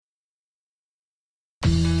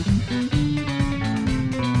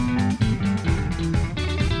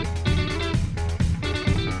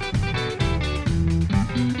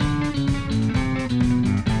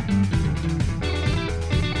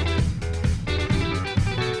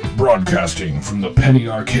Broadcasting from the Penny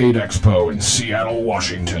Arcade Expo in Seattle,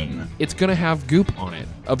 Washington. It's going to have goop on it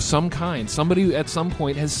of some kind. Somebody at some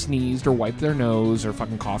point has sneezed or wiped their nose or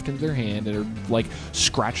fucking coughed into their hand or, like,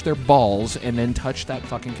 scratched their balls and then touched that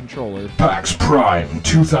fucking controller. PAX Prime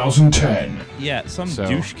 2010. Yeah, some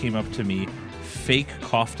douche came up to me, fake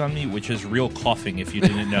coughed on me, which is real coughing if you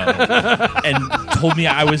didn't know, and told me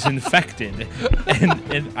I was infected.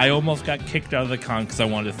 And I almost got kicked out of the con because I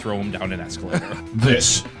wanted to throw him down an escalator.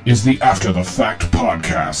 This is the After the Fact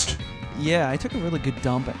podcast. Yeah, I took a really good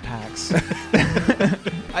dump at PAX.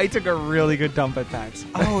 I took a really good dump at PAX.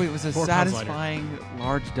 Oh, it was a satisfying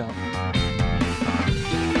large dump.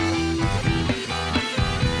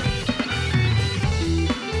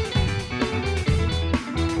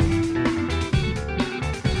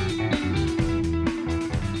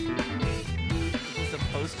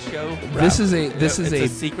 This is a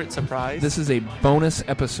secret surprise. This is a bonus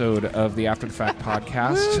episode of the After the Fact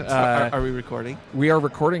podcast. Are we recording? We are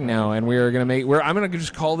recording now, and we are going to make. I'm going to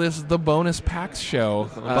just call this the bonus PAX show.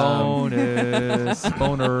 Bonus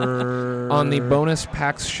boner. On the bonus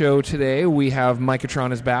PAX show today, we have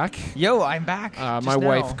Micatron is back. Yo, I'm back. My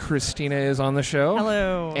wife Christina is on the show.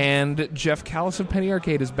 Hello. And Jeff Callis of Penny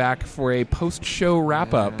Arcade is back for a post-show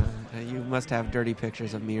wrap-up. You must have dirty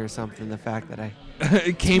pictures of me or something. The fact that I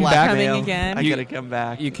came back. Coming again. I gotta come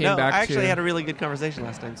back. You came back. I actually to, had a really good conversation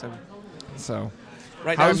last time. So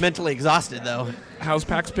right now I'm mentally exhausted though. How's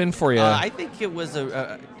PAX been for you? I think it was I'm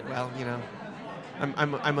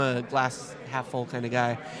a glass half full kind of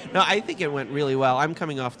guy. No, I think it went really well. I'm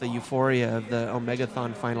coming off the euphoria of the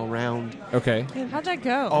Omegathon final round. Okay. How'd that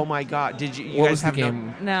go? Oh my God! Did you? What guys was the have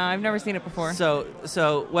game? No, I've never seen it before.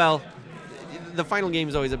 So well, the final game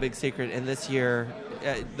is always a big secret, and this year,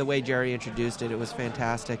 the way Jerry introduced it, it was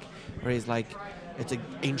fantastic. Where he's like, "It's an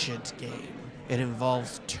ancient game. It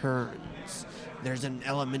involves turns. There's an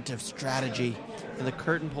element of strategy," and the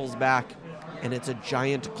curtain pulls back, and it's a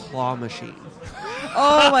giant claw machine.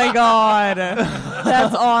 Oh my God,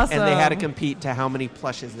 that's awesome! And they had to compete to how many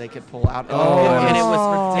plushes they could pull out. Oh,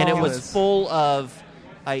 and it was full of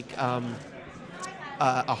like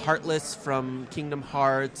a Heartless from Kingdom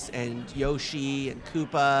Hearts and Yoshi and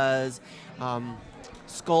Koopas,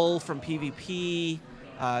 Skull from PvP,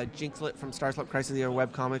 Jinxlet from Star Slip Crisis, the other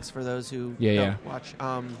webcomics for those who don't watch,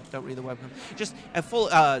 don't read the webcomic. Just a full,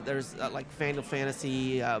 there's like Final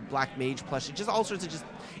Fantasy, Black Mage plushie, just all sorts of just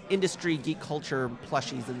industry geek culture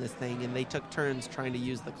plushies in this thing, and they took turns trying to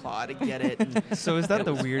use the claw to get it. And so is that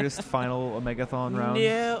the weirdest final Omegathon round?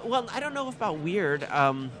 Yeah, well, I don't know about weird.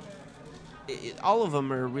 All of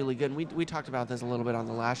them are really good. And we talked about this a little bit on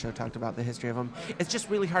the last show, talked about the history of them. It's just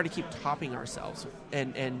really hard to keep topping ourselves.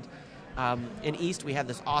 And in East, we had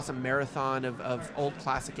this awesome marathon of old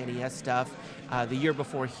classic NES stuff. The year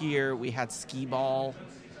before here, we had Skee Ball.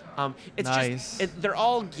 It's nice. Just, they're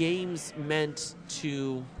all games meant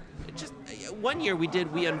to... Just one year we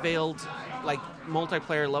unveiled like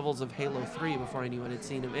multiplayer levels of Halo 3 before anyone had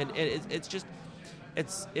seen them. And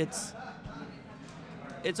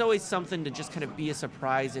it's always something to just kind of be a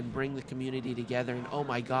surprise and bring the community together, and oh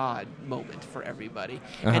my God moment for everybody.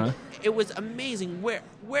 And it was amazing.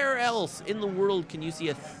 Where else in the world can you see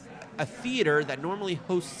a theater that normally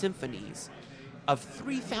hosts symphonies of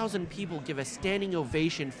 3,000 people give a standing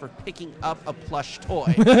ovation for picking up a plush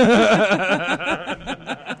toy?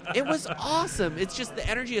 It was awesome. It's just the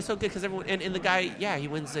energy is so good because everyone and the guy, he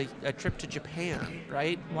wins a trip to Japan,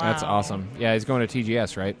 right? Wow. That's awesome. Yeah, he's going to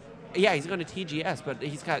TGS, right? Yeah, he's going to TGS, but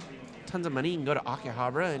he's got tons of money. He can go to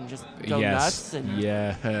Akihabara and just go nuts. And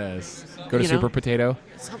go to Super Potato.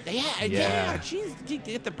 Yeah. Jeez, you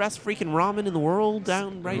get the best freaking ramen in the world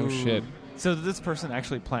down right. Oh shit! So did this person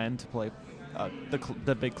actually plan to play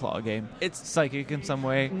the Big Claw game? It's psychic in some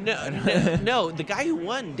way. No. The guy who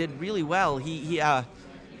won did really well. He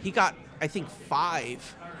got I think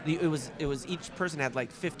 5. It was each person had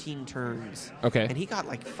like 15 turns. Okay. And he got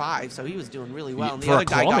like 5, so he was doing really well. And the For other a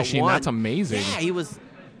guy claw got machine, 1. that's amazing. Yeah,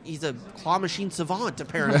 he's a claw machine savant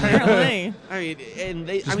apparently. Apparently. I mean, and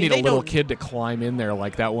they just need a little kid to climb in there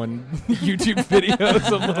like that one YouTube video of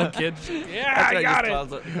some little kid. Yeah, I got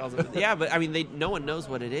it. Yeah, but I mean, no one knows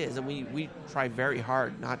what it is, and we try very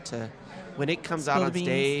hard not to. When it comes out on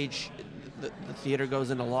stage, the theater goes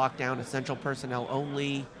into lockdown, essential personnel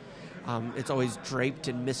only. It's always draped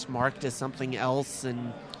and mismarked as something else,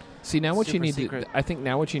 and see now what you need to. I think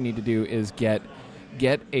now what you need to do is get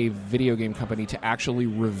a video game company to actually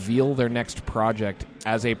reveal their next project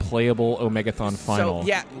as a playable Omegathon final. So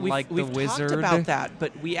yeah, we've talked about that,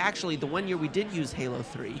 but we actually the one year we did use Halo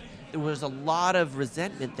 3, there was a lot of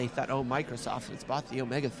resentment. They thought, oh, Microsoft has bought the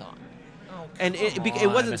Omegathon. and it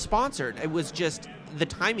wasn't sponsored. It was just the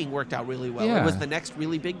timing worked out really well. Yeah. It was the next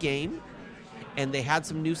really big game, and they had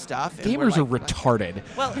some new stuff. And we're Gamers are like- retarded.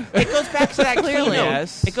 Well, it goes back to that Clearly. keynote.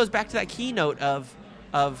 Yes. It goes back to that keynote of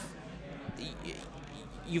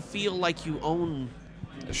you feel like you own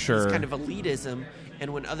Sure. this kind of elitism,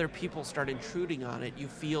 and when other people start intruding on it, you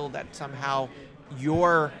feel that somehow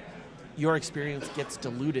your experience gets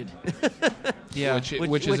diluted. Yeah.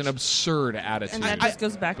 Which is an absurd attitude. And that just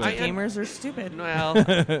goes back to I- gamers are stupid. Well,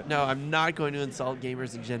 no, I'm not going to insult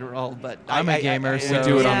gamers in general, but I'm a gamer, we so-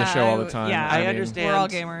 do it on the Yeah, show all the time. yeah. I mean, understand. We're all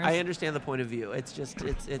gamers. I understand the point of view. It's just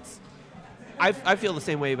it's. I feel the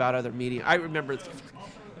same way about other media. I remember.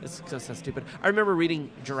 It's so stupid. I remember reading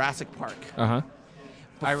Jurassic Park Uh-huh.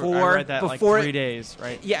 I before read that like before 3 it, days,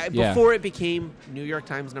 right? Yeah, Yeah. before it became New York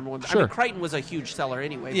Times #1. I Sure. mean, Crichton was a huge seller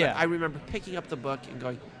anyway. Yeah. But I remember picking up the book and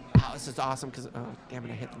going, "Wow, this is awesome!" Because damn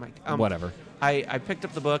it, I hit the mic. Whatever. I picked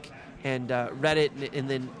up the book and read it, and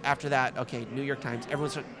then after that, okay, New York Times.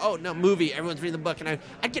 Everyone's like, "Oh no, movie!" Everyone's reading the book, and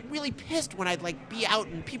I'd get really pissed when I'd like be out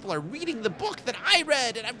and people are reading the book that I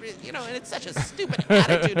read, and and it's such a stupid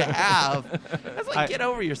attitude to have. It's like, get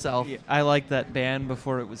over yourself. Yeah, I liked that band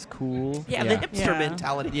before it was cool. Yeah, Yeah. the hipster Yeah.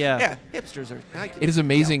 mentality. Yeah. hipsters are. It is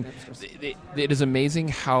amazing. Yeah, hipsters. It is amazing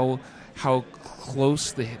how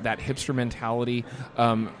close that hipster mentality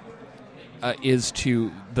is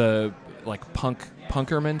to the like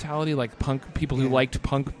punker mentality, like punk people who Yeah. liked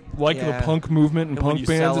punk, like Yeah. the punk movement and And when punk you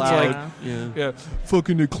bands. sell It's out, like, Yeah. yeah,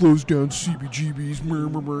 fucking they closed down CBGBs,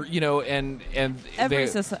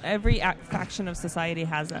 and Every faction of society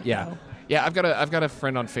has that. yeah. though. Yeah, I've got a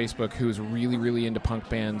friend on Facebook who's really, really into punk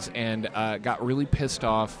bands and got really pissed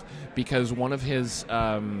off because one of his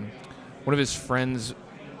friends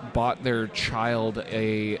bought their child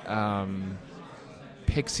a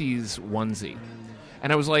Pixies onesie,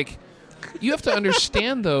 and I was like, you have to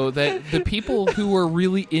understand though that the people who were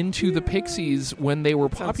really into the Pixies when they were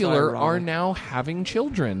so popular are ironic. now having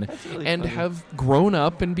children really and funny. have grown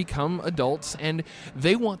up and become adults, and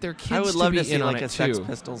they want their kids I would love to to be see in on like it a Sex too.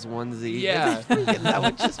 Pistols onesie. Yeah. That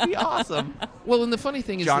would just be awesome. Well, and the funny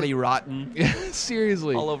thing is Johnny Rotten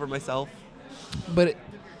seriously, all over myself. but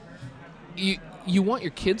you want your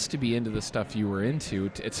kids to be into the stuff you were into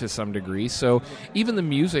to some degree. So even the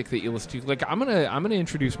music that you listen to, like I'm gonna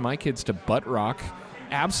introduce my kids to butt rock,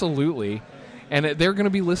 absolutely, and they're gonna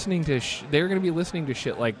be listening to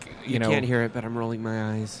shit like you know. Can't hear it, but I'm rolling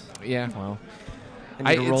my eyes. Yeah, well,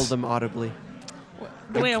 I need to roll it's- them audibly.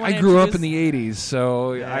 The way I, I wanna grew up in introduce- the '80s,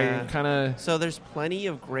 so Yeah. I kind of. So there's plenty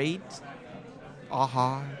of great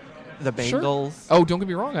Aha, the Sure. Bengals. Oh, don't get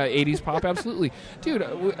me wrong. 80s pop, absolutely. Dude,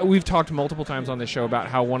 we've talked multiple times on this show about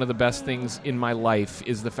how one of the best things in my life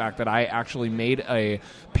is the fact that I actually made a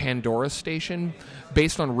Pandora station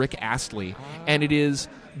based on Rick Astley. And it is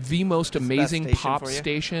the most It's the best amazing station pop for you?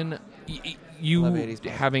 station. Love You, 80s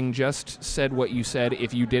pop. having just said what you said,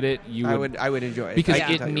 if you did it, you I would enjoy it. because I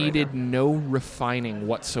can it tell you right needed now. no refining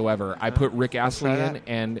whatsoever. I put Rick Astley try in, that.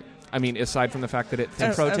 and I mean, aside from the fact that it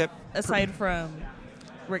thinks Pro tip. Aside from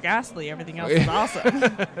Rick Astley, everything else is awesome.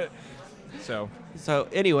 so. So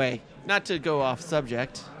anyway, not to go off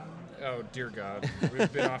subject. Oh dear God,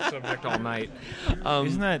 we've been off subject all night.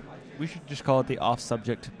 Isn't that? We should just call it the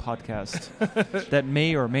off-subject podcast that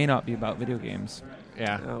may or may not be about video games.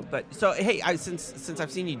 Yeah, No, but so hey, since I've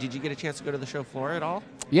seen you, did you get a chance to go to the show floor at all?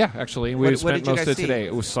 yeah. Actually, we What spent did you most guys of see? today.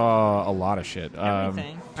 We saw a lot of shit.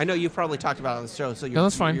 Everything. I know you've probably talked about it on the show, so No,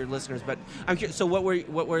 that's fine. your listeners. But I'm curious. So what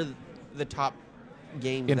were the top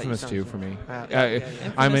games? Infamous that you 2 for me. Yeah.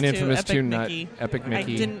 I'm an Infamous Infamous 2, 2 nut. Mickey. Epic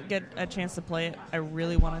Mickey. I didn't get a chance to play it. I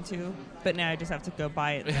really wanted to, but now I just have to go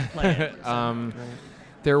buy it and play it. So.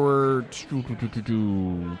 There were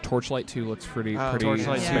Torchlight 2 looks pretty Torchlight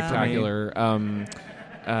 2 spectacular.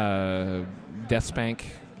 Deathspank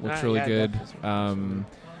looks really yeah, good.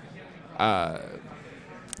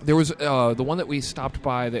 There was the one that we stopped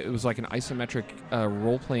by that it was like an isometric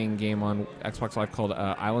role-playing game on Xbox Live called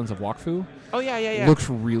Islands of Wakfu. Oh yeah. Looks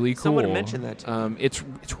really cool. Someone mentioned that to me. It's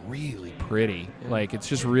really pretty. Like it's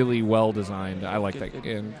just really well designed. I like that. Good.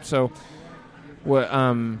 And so, what?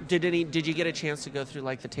 Did you get a chance to go through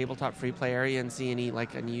like the tabletop free play area and see any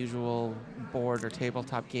like unusual board or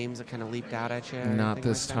tabletop games that kind of leaped out at you? or Not anything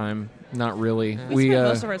this like that? time. Not really. Yeah. We spent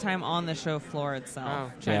most of our time on the show floor itself,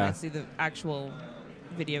 Oh. trying Yeah. to see the actual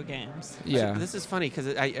video games. Yeah. So this is funny because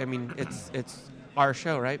I mean it's our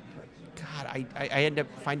show, right? God, I end up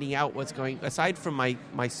finding out what's going aside from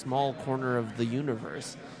my small corner of the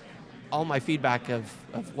universe. All my feedback of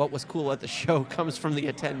what was cool at the show comes from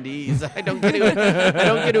the attendees. I don't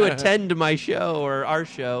get to attend my show or our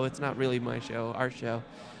show. It's not really my show, our show,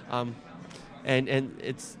 and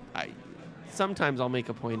it's sometimes I'll make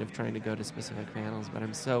a point of trying to go to specific panels, but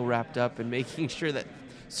I'm so wrapped up in making sure that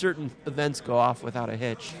certain events go off without a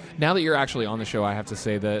hitch. Now that you're actually on the show, I have to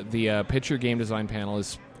say that the Picture Game Design panel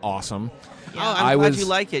is awesome. Oh, I'm glad you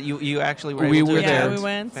like it. You actually were We able to were attend. there. we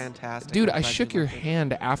went. Fantastic. Dude, I'm I glad shook you your liked it.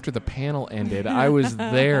 hand after the panel ended. I was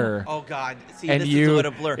there. Oh God! See, And this you- is what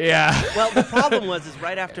a blur. yeah. Well, the problem was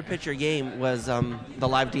right after Picture Game was the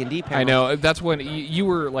live D&D panel. I know. That's when you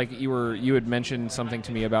were like you had mentioned something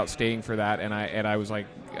to me about staying for that, and I was like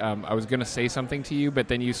I was gonna say something to you, but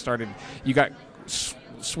then you got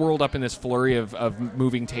swirled up in this flurry of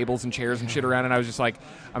moving tables and chairs and shit around, and I was just like,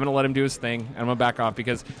 I'm gonna let him do his thing, and I'm gonna back off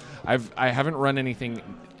because I haven't run anything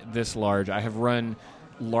this large. I have run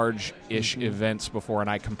large-ish events before, and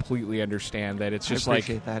I completely understand that it's just I like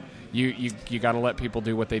appreciate that. you got to let people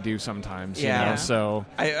do what they do sometimes. Yeah. You know? So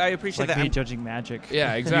I It's appreciate like that. me judging magic.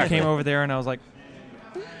 yeah, You exactly. came over there and I was like,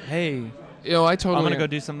 hey, You know, I totally. I'm going to go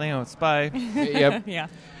do something else. Bye. Yep. Yeah.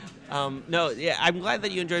 No, yeah, I'm glad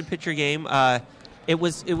that you enjoyed Picture Game. It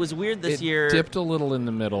was weird this it year. dipped a little in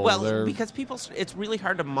the middle. Well, there. because it's really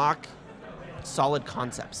hard to mock solid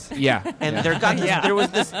concepts. Yeah, And yeah. there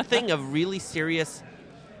was this thing of really serious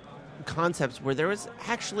concepts where there was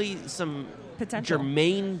actually some Potential.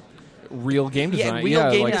 germane, real game design. real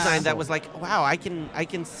game like- design that was like, wow, I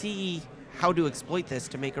can see how to exploit this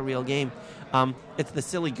to make a real game. It's the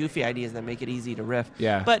silly, goofy ideas that make it easy to riff.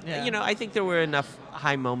 Yeah. But Yeah. I think there were enough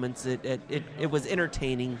high moments. It was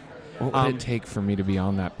entertaining. What would it take for me to be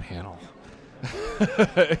on that panel?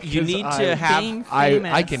 You need I- to have. Being I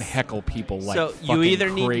famous. can heckle people like So fucking you either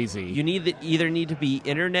crazy. either need to be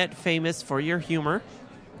internet famous for your humor.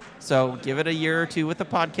 So give it a year or two with the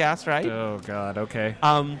podcast, right? Oh God. Okay.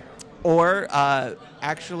 Or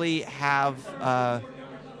actually have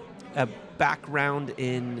a background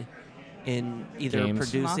in either Games.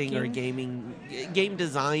 producing or Mocking. game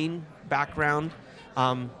design background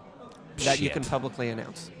that you Shit. can publicly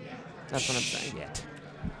announce. That's what I'm saying.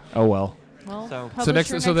 Oh well. Well, So- publish So next.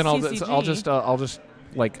 your So then I'll CCG. I'll just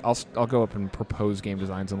like I'll go up and propose game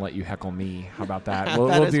designs and let you heckle me. How about that? We'll,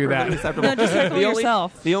 That we'll is do perfectly that. acceptable. No, just heckle The only-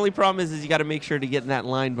 yourself. The only problem is you got to make sure to get in that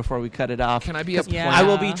line before we cut it off. Can I be a 'Cause Yeah. I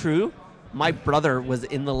will be true. My brother was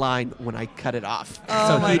in the line when I cut it off, Oh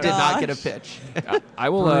so my he did not get a gosh. pitch. I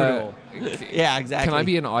will. Yeah, exactly. Can I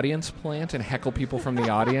be an audience plant and heckle people from the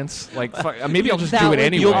audience? Like, fuck, maybe I'll just That do it would be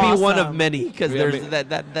anyway. You'll be Awesome. one of many because Yeah, there's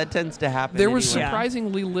that tends to happen. There was anyway. Yeah.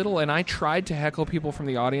 surprisingly little, and I tried to heckle people from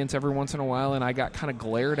the audience every once in a while, and I got kind of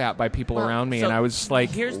glared at by people Well, around me, so and I was like,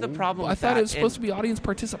 here's the problem I with thought that, it was supposed and- to be audience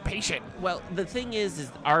participation. Well, the thing is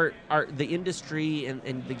the industry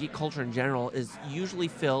and the geek culture in general is usually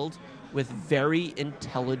filled with very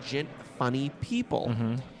intelligent, funny people,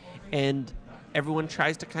 Mm-hmm. and everyone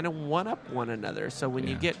tries to kind of one up one another. So when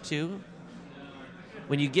you Yeah.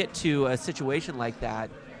 get to a situation like that,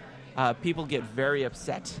 people get very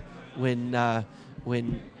upset when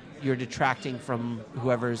you're detracting from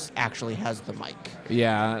whoever's actually has the mic.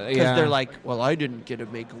 Yeah, Because yeah. they're like, well, I didn't get to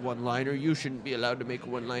make a one-liner. You shouldn't be allowed to make a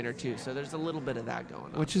one-liner, too. So there's a little bit of that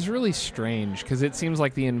going on. Which is really strange because it seems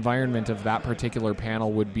like the environment of that particular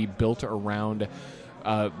panel would be built around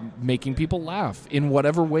making people laugh in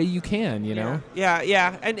whatever way you can, you know?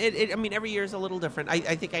 Yeah. And I mean, every year is a little different. I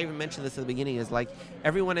think I even mentioned this at the beginning, is like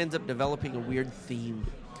everyone ends up developing a weird theme.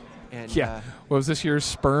 And, Yeah. What was this year's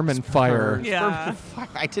Sperm and Fire? Yeah.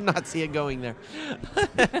 I did not see it going there.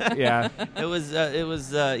 Yeah. It was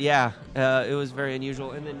very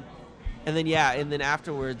unusual. And then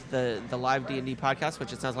afterwards, the live D&D podcast,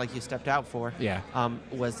 which it sounds like you stepped out for, Yeah.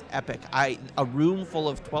 was epic. A room full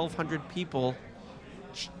of 1,200 people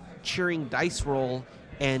cheering dice roll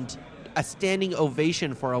and a standing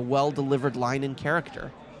ovation for a well-delivered line and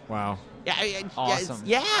character. Wow. Yeah, Awesome.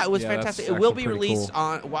 It was Yeah, fantastic. that's It will actually be pretty released cool.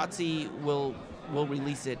 on WotC. Will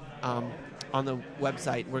release it on the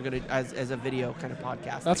website. We're gonna as a video kind of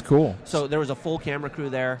podcast. That's cool. So there was a full camera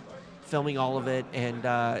crew there, filming all of it, and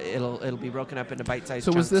it'll be broken up into bite-sized.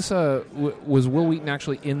 So was chunks. this was Will Wheaton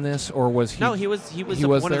actually in this, or was he? No, he was one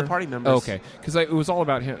there? of the party members. Oh, okay, because it was all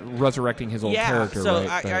about him resurrecting his old Yeah, character, so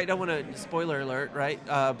right? But- I don't want to spoiler alert, right?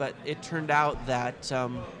 But it turned out that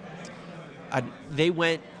they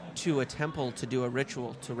went to a temple to do a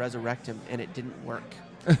ritual to resurrect him, and it didn't work.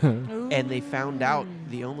 And they found out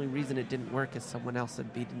the only reason it didn't work is someone else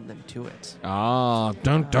had beaten them to it. Ah,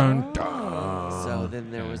 dun dun dun. So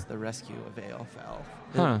then there was the rescue of Aelfell.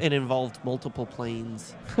 Huh. It involved multiple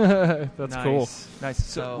planes. That's Nice. cool. Nice.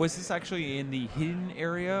 So, So- was this actually in the hidden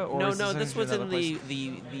area, or No, is this actually was in another place?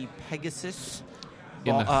 the Pegasus.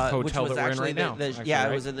 In the Which hotel was that we're in actually right now, actually, yeah,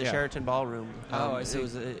 right? it was in the Yeah. Sheraton Ballroom. Oh, I see. It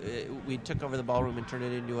was we took over the ballroom and turned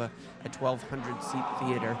it into a 1,200 seat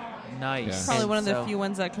theater. Nice. Probably And one of the so- few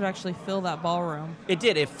ones that could actually fill that ballroom. It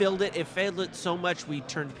did. It filled it. It filled it so much we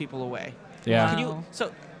turned people away. Yeah. Wow. Can you?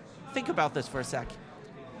 So, think about this for a sec.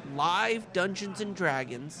 Live Dungeons and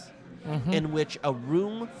Dragons, in which a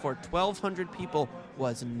room for 1,200 people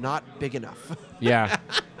was not big enough. Yeah.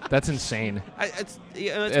 That's insane. It's one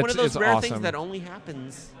It's- of those it's rare awesome. things that only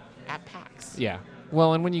happens at PAX. Yeah.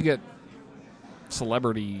 Well, and when you get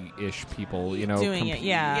celebrity-ish people, Doing it,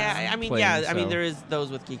 yeah. Yeah, I mean, playing, I mean, so- there is those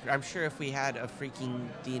with geek. I'm sure if we had a freaking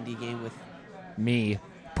D&D game with me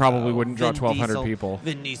probably wouldn't draw Vin 1,200 Diesel- people.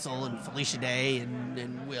 Vin Diesel and Felicia Day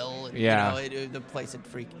and Will, and, Yeah. the place would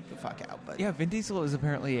freak the fuck out. But Yeah, Vin Diesel is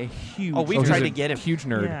apparently a huge. Oh, we've he's tried a to get him. Huge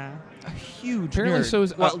nerd. Yeah. a huge. Apparently, nerd. so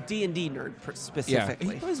is well, D&D nerd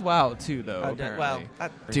specifically. He plays WoW too, though. Well, apparently.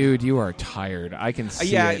 that, dude, you are tired. I can see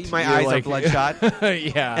yeah, it. my You're eyes like- are bloodshot,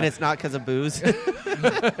 yeah, and it's not because of booze.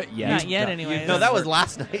 yes. Not yet, anyway. No, that was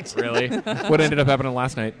last night. Really? What ended up happening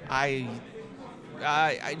last night?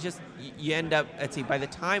 I just you end up. Let's see. By the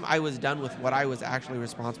time I was done with what I was actually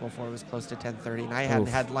responsible for, it was close to 10:30, and I hadn't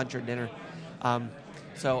Oof. had lunch or dinner.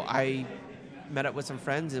 So I met up with some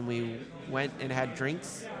friends, and we went and had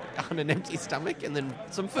drinks on an empty stomach, and then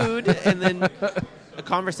some food, and then a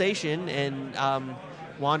conversation, and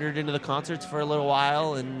wandered into the concerts for a little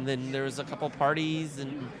while, and then there was a couple parties,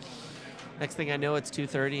 and next thing I know, it's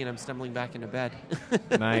 2:30, and I'm stumbling back into bed.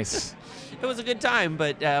 Nice. It was a good time,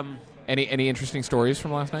 but. Any interesting stories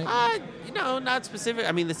from last night? Not specific.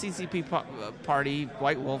 I mean, the CCP party,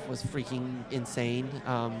 White Wolf, was freaking insane.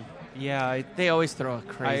 Yeah, They always throw a I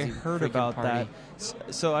crazy. heard freaking about party.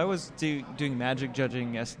 that. So I was doing magic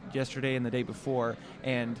judging yesterday and the day before,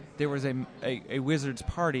 and there was a wizard's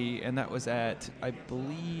party, and that was at, I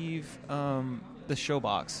believe, the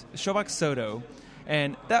Showbox Soto,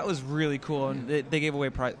 and that was really cool. And they gave away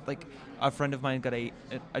like a friend of mine got a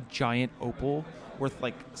giant opal worth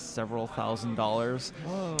like several $1,000s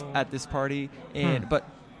at this party, and but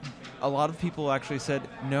a lot of people actually said,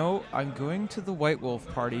 no, I'm going to the White Wolf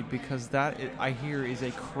party because I hear is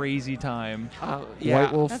a crazy time. Yeah.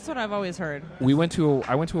 White Wolf. That's what I've always heard. I went to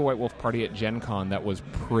a White Wolf party at Gen Con that was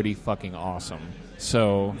pretty fucking awesome.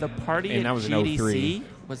 So The party and at that was in GDC 03.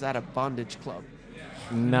 was at a bondage club.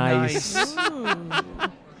 Nice. Ooh.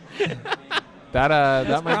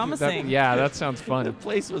 That might promising. that sounds The fun.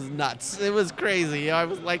 place was nuts. It was crazy. I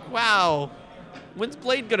was like, wow. When's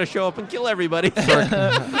Blade gonna show up and kill everybody?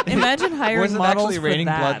 Imagine hiring Was it models actually for raining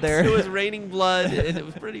that. blood there? It was raining blood, and it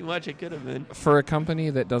was pretty much. It could have been. For a company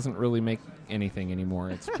that doesn't really make anything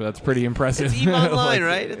anymore, that's pretty impressive. It's EVE Online, Like,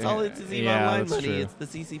 right? It's all it's EVE yeah, Online that's money. true. It's the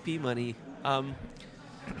CCP money.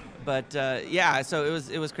 So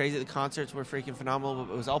it was crazy. The concerts were freaking phenomenal.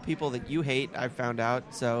 It was all people that you hate. I found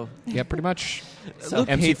out. So Yeah, pretty much. So- Luke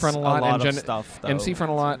MC hates Front a lot, lot and of stuff, though. MC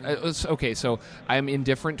Front a lot. Okay, so I'm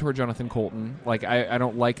indifferent toward Jonathan Colton. Like I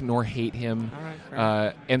don't like nor hate him. All right,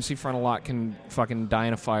 fair MC Front a lot can fucking die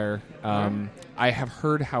in a fire. I have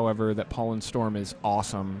heard, however, that Pollen Storm is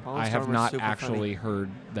awesome. Pollen I have Storm is not super actually heard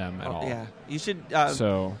them at all. yeah, you should.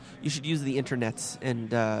 So You should use the internets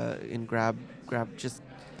and grab just.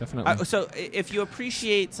 definitely. So if you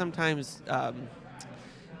appreciate sometimes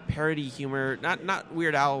parody humor, not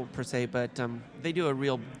Weird Al per se, but they do a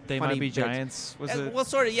real. They funny Might Be bit. Giants. Was it? Well,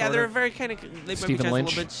 sort of. Yeah, sort they're of? very kind of. They Stephen might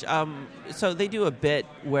be just a little bit. So they do a bit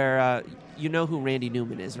where you know who Randy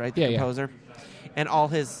Newman is, right? The Yeah, yeah. composer, and all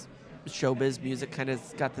his showbiz music kind of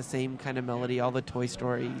got the same kind of melody. All the Toy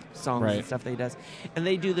Story songs Right. and stuff that he does, and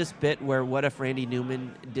they do this bit where what if Randy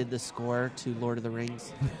Newman did the score to Lord of the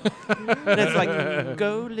Rings? And it's like,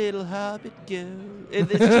 go little hobbit, go.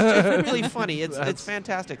 It's really funny. It's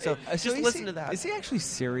fantastic. So just is listen he- to that. Is he actually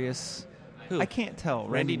serious? Who? I can't tell.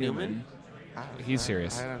 Randy Newman? He's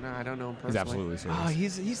serious. I don't know. I don't know him He's personally. absolutely serious. Oh,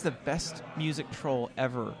 he's the best music troll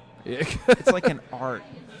ever. Yeah. It's like an art.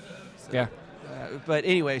 Yeah. But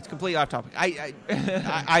anyway, it's completely off topic.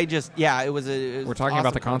 I just it was a. We're talking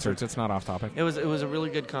about the concerts. It's not off topic. It was a really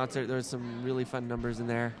good concert. There was some really fun numbers in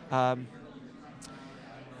there.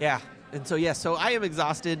 So I am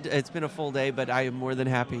exhausted. It's been a full day, but I am more than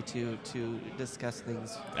happy to discuss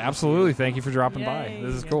things. Absolutely. Thank you for dropping by. Yay.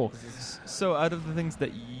 This is cool. So, out of the things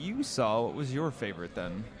that you saw, what was your favorite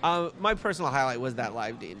then? My personal highlight was that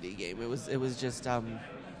live D&D game. It was just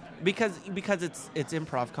because it's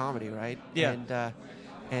improv comedy, right? Yeah.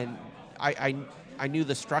 And I knew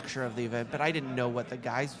the structure of the event, but I didn't know what the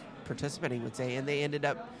guys participating would say, and they ended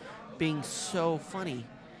up being so funny.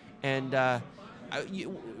 And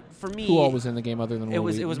for me, Who all was in the game other than Will it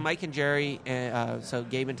was Wheaton? Mike and Jerry, so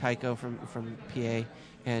Gabe and Tycho from PA,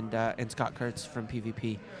 and Scott Kurtz from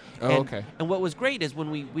PvP. Oh, and, okay. And what was great is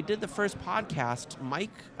when we did the first podcast,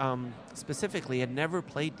 Mike specifically had never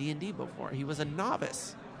played D&D before. He was a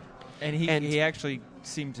novice. And he actually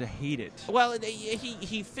seemed to hate it. Well,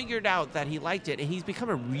 he figured out that he liked it, and he's become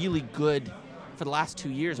a really good, for the last 2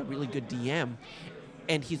 years, a really good DM.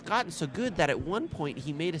 And he's gotten so good that at one point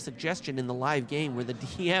he made a suggestion in the live game where the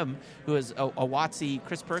DM, who is a WotC,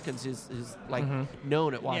 Chris Perkins, is like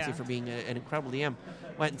known at WotC Yeah. for being an incredible DM,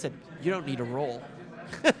 went and said, "You don't need a roll."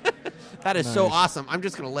 That is so awesome. I'm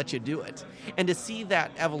just going to let you do it. And to see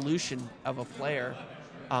that evolution of a player,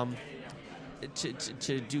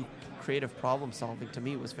 to do creative problem solving, to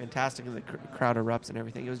me was fantastic, and the crowd erupts and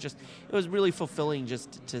everything. It was really fulfilling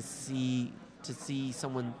just to see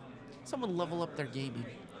someone level up their gaming.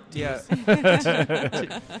 Yeah.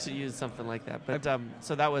 to use something like that. But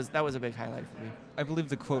so that was a big highlight for me. I believe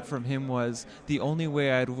the quote from him was, "The only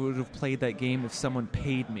way I would have played that game if someone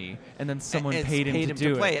paid me," and then someone And paid him to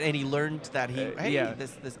do play it. it, and he learned that yeah.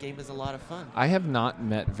 this game is a lot of fun. I have not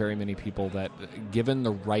met very many people that, given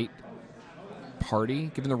the right party,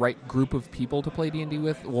 given the right group of people to play D&D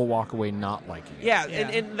with, will walk away not liking it. Yeah, Yeah.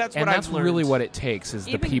 And that's And what that's I've learned. really what it takes, is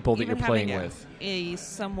the people that you're playing having with. A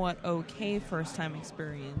somewhat okay first time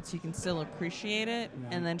experience, you can still appreciate it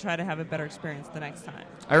and then try to have a better experience the next time.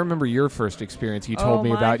 I remember your first experience. You told me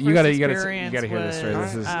my about. You first gotta hear experience this story.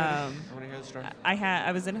 This was, is I want to hear the story.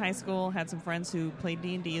 I was in high school, had some friends who played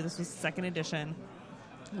D&D. This was second edition.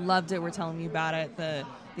 Loved it. We're telling me about it.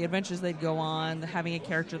 The adventures they'd go on, having a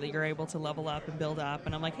character that you're able to level up and build up.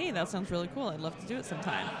 And I'm like, hey, that sounds really cool. I'd love to do it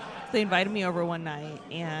sometime. So they invited me over one night,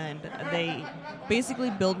 and they basically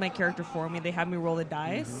build my character for me. They have me roll the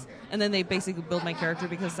dice, and then they basically build my character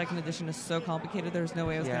because second edition is so complicated. There's no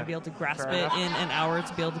way I was going to be able to grasp Fair it enough. in an hour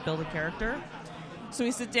to be able to build a character. So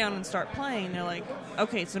we sit down and start playing. And they're like,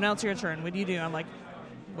 okay, so now it's your turn. What do you do? I'm like,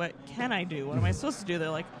 what can I do? What am I supposed to do? They're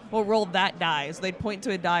like, well, roll that die. So they'd point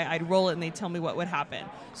to a die, I'd roll it, and they'd tell me what would happen.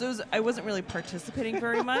 So I wasn't really participating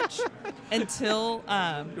very much until...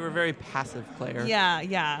 You were a very passive player.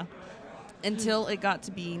 Yeah. Until it got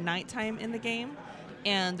to be nighttime in the game.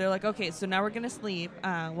 And they're like, okay, so now we're going to sleep.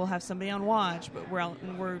 We'll have somebody on watch, but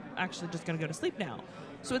we're actually just going to go to sleep now.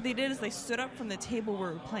 So what they did is they stood up from the table we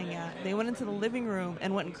were playing at. They went into the living room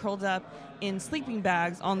and went and curled up in sleeping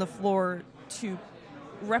bags on the floor to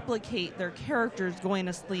replicate their characters going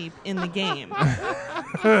to sleep in the game.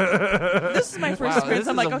 This is my first Wow, experience. this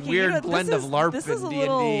I'm is like, a okay, weird this blend is, of LARP this is and a D&D.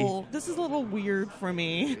 little, this is a little weird for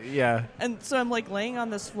me. yeah. And so I'm like laying on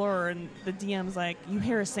this floor, and the DM's like, you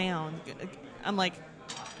hear a sound. I'm like,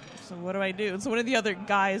 so what do I do? And so one of the other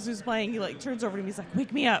guys who's playing, he like turns over to me, he's like,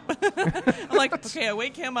 wake me up. I'm like, okay, I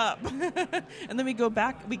wake him up. And then we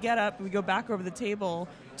get up, we go back over the table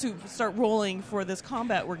to start rolling for this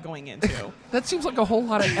combat we're going into. That seems like a whole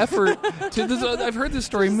lot of effort. To this, I've heard this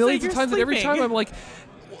story Just millions say of you're times, and every sleeping. time I'm like,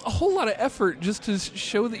 a whole lot of effort just to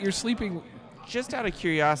show that you're sleeping. Just out of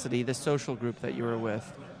curiosity, the social group that you were with,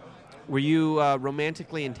 were you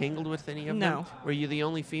romantically entangled with any of them? No. Were you the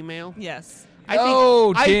only female? Yes.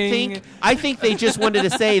 Ding. I think they just wanted to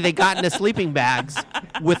say they got into sleeping bags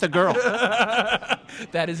with a girl.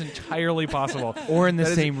 That is entirely possible. Or in the That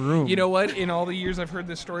is- same room. You know what? In all the years I've heard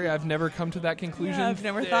this story, I've never come to that conclusion. Yeah, I've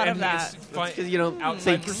never thought of And that. it's Because you don't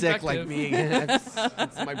outside think sick like perspective. me.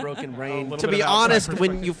 It's my broken brain. little To bit be of outside honest, when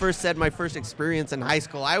perspective. you first said my first experience in high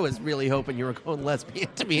school, I was really hoping you were going lesbian,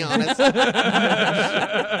 to be honest. Is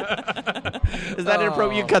that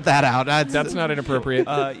inappropriate? You cut that out. That's not inappropriate.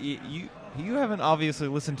 You haven't obviously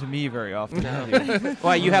listened to me very often, have you?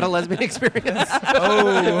 Why, you had a lesbian experience?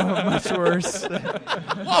 Oh, much worse.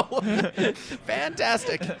 Whoa.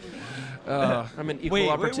 Fantastic. I'm an equal Wait,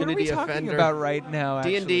 opportunity what are we talking offender. about right now?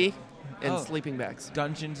 D&D and Oh. sleeping bags.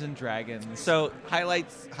 Dungeons and Dragons. So highlight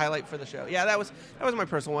for the show. Yeah, that was my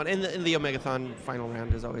personal one. And the Omegathon final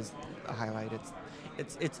round is always a highlight.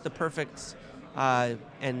 It's the perfect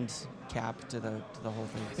end cap to the whole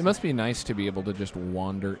thing. It must be nice to be able to just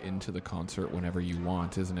wander into the concert whenever you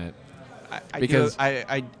want, isn't it? Because because-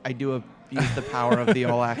 I do abuse the power of the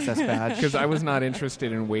all access badge. Because I was not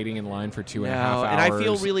interested in waiting in line for 2.5 hours. and I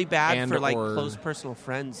feel really bad and for like or- close personal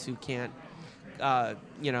friends who can't, There-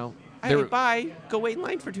 hey, bye, go wait in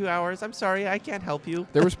line for 2 hours. I'm sorry, I can't help you.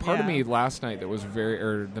 There was part of Yeah. me last night that was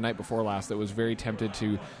or the night before last, that was very tempted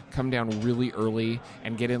to come down really early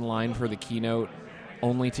and get in line for the keynote,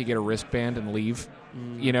 only to get a wristband and leave.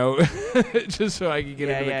 You know, just so I could get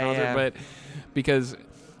Yeah, into the yeah, concert. yeah. But because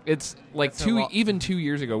It's like That's a lot. even 2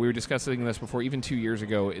 years ago. We were discussing this before. Even 2 years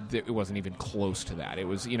ago, it wasn't even close to that. It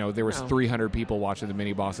was, there was No. 300 people watching the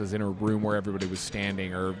mini bosses in a room where everybody was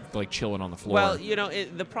standing or like chilling on the floor. Well,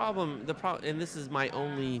 the problem, and this is my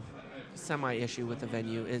only semi-issue with the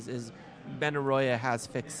venue is Benaroya has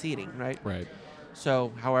fixed seating, right? right.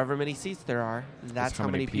 So, however many seats there are, that's how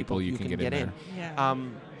many people you can get in. Yeah.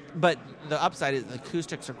 But the upside is the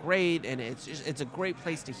acoustics are great, and it's a great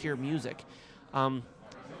place to hear music.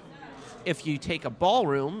 If you take a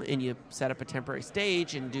ballroom and you set up a temporary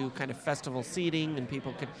stage and do kind of festival seating, and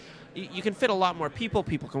you can fit a lot more people.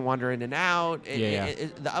 People can wander in and out.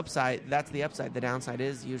 The upside, that's the upside. The downside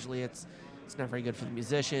is usually it's not very good for the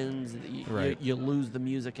musicians. Right. You lose the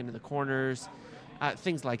music into the corners,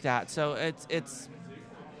 things like that. So it's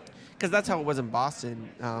because that's how it was in Boston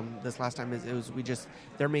this last time. It was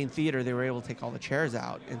their main theater. They were able to take all the chairs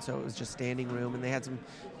out, and so it was just standing room. And they had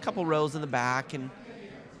a couple rows in the back, and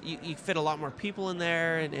you fit a lot more people in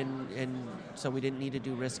there. And so we didn't need to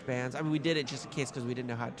do wristbands. I mean, we did it just in case because we didn't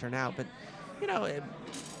know how it turned out. But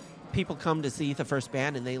people come to see the first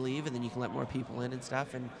band and they leave, and then you can let more people in and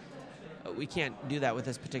stuff. And we can't do that with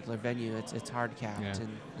this particular venue. It's hard capped. Yeah.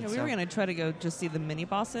 Yeah, we were going to try to go just see the mini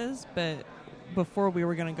bosses, but before we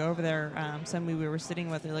were going to go over there, somebody we were sitting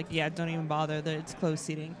with, they're like, yeah, don't even bother. It's closed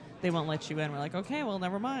seating. They won't let you in. We're like, okay, well,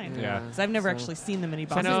 never mind. Yeah. Because I've never actually seen the mini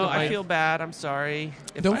bosses. No, but I feel bad. I'm sorry.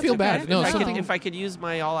 Don't feel bad. No, if I could use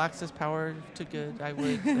my all-access power to good, I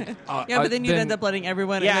would. Yeah, but then you'd end up letting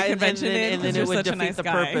everyone in the convention and then it you're would such a defeat nice the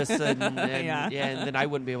guy. purpose, and Yeah. and then I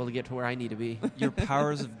wouldn't be able to get to where I need to be. Your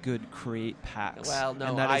powers of good create packs. Well, no,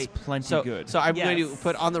 and that is plenty good. So I'm going to Yes.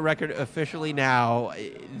 put on the record officially now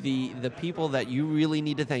the people that you really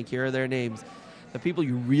need to thank. Here are their names. The people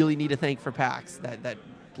you really need to thank for PAX. That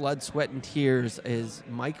blood, sweat, and tears is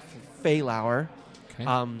Mike Faylauer, Okay.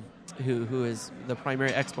 who is the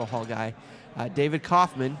primary expo hall guy, David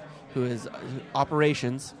Kaufman, who is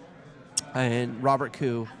operations, and Robert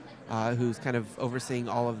Koo, who's kind of overseeing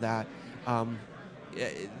all of that.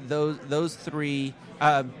 Those three.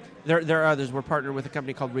 There are others. We're partnered with a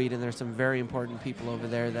company called Reed, and there's some very important people over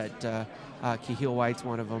there. That Kihil White's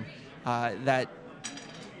one of them. That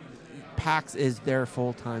PAX is their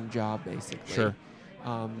full-time job, basically. Sure.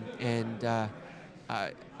 I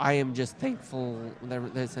am just thankful.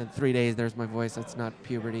 There's 3 days. There's my voice. It's not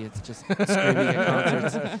puberty. It's just screaming at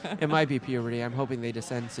concerts. It might be puberty. I'm hoping they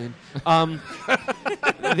descend soon.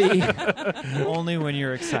 Only when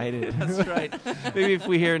you're excited. That's right. Maybe if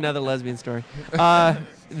we hear another lesbian story.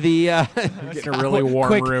 Getting a really warm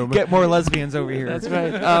Quick, room. get more lesbians over here. That's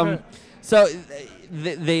right. So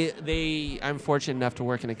I'm fortunate enough to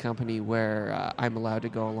work in a company where I'm allowed to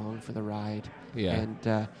go along for the ride. Yeah.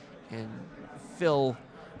 And fill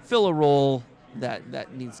a role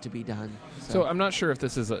that needs to be done. So I'm not sure if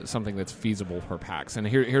this is something that's feasible for PAX. And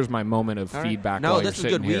here's my moment of All right. feedback. No, while this is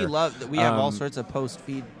you're good. sitting We here. love that. We have all Um, sorts of post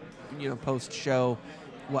show.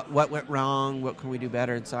 What went wrong? What can we do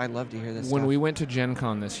better? And so I'd love to hear this. When stuff. we went to Gen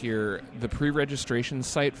Con this year, the pre-registration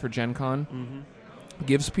site for Gen Con Mm-hmm.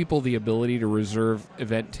 gives people the ability to reserve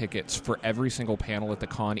event tickets for every single panel at the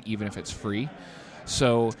con, even if it's free.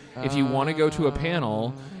 So if you want to go to a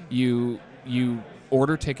panel, you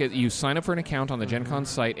order ticket. You sign up for an account on the Gen Con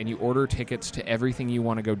site, and you order tickets to everything you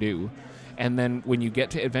want to go do. And then when you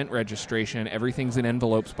get to event registration, everything's in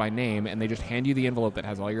envelopes by name, and they just hand you the envelope that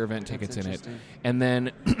has all your event tickets in it. interesting. And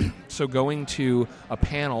then, so going to a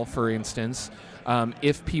panel, for instance,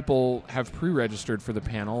 if people have pre-registered for the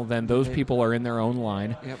panel, then those people are in their own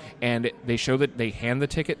line, Yep. and they show that they hand the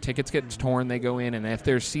ticket. Tickets get torn, they go in, and if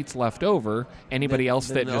there's seats left over, anybody else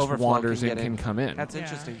then that the just overflow wanders can in get can come in. That's Yeah.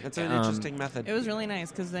 interesting. That's an Um, interesting method. It was really nice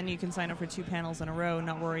because then you can sign up for 2 panels in a row,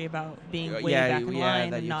 not worry about being way Yeah, back in line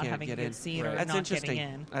that and you not can't having get a in. good seat or That's not interesting.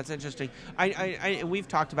 getting in. That's interesting. I we've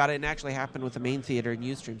talked about it, and it actually happened with the main theater in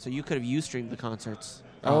Ustream. So you could have Ustreamed the concerts.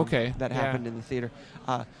 Oh, okay. That Yeah. happened in the theater.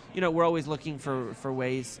 We're always looking for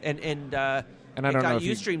ways, and I it don't know got if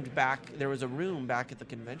you- Ustreamed back. There was a room back at the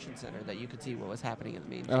convention center that you could see what was happening in the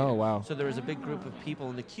main. Oh, theater. wow. So there was a big group of people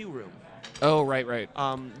in the queue room. Oh, right.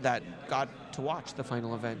 That got to watch the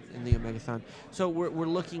final event in the Omegathon. So we're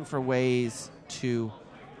looking for ways to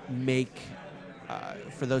make,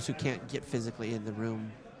 for those who can't get physically in the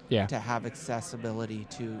room, Yeah. to have accessibility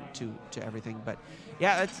to everything. But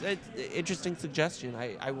yeah, it's interesting suggestion.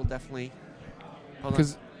 I will definitely. Hold on.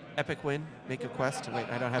 'Cause- Epic Win, make a quest. Wait,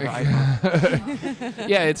 I don't have an iPhone.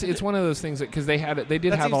 Yeah, it's one of those things that because they did That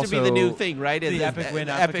have seems also to be the new thing, right? The Epic Win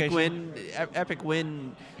application. Epic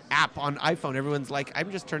Win app on iPhone. Everyone's like,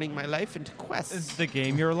 I'm just turning my life into quests. It's the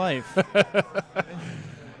game your life.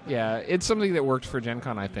 Yeah, it's something that worked for Gen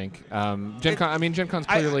Con, I think. Gen Con's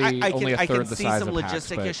clearly only a third the size of PAX. I can see some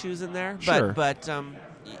logistic but issues in there, Sure. but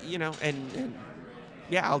you know, and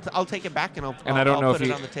yeah, I'll take it back and I'll I don't know put if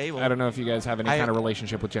it on the table. I don't know if you guys have any kind of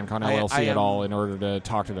relationship with Gen Con LLC at all in order to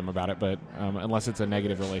talk to them about it, but unless it's a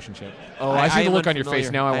negative relationship. Oh, I see the look on your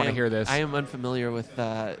face. Now I want to hear this. I am unfamiliar with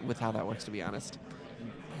how that works, to be honest.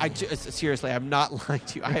 Seriously, I'm not lying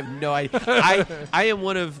to you. I have no idea. I am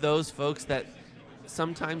one of those folks that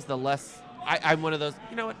sometimes the less... I'm one of those,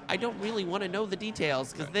 you know what, I don't really want to know the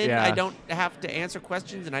details because then I don't have to answer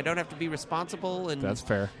questions and I don't have to be responsible. And that's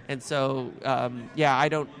fair. And so, I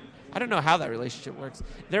don't know how that relationship works.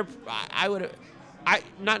 Not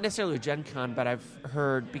necessarily with Gen Con, but I've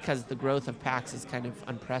heard because the growth of PAX is kind of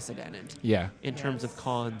unprecedented. Yeah. In terms of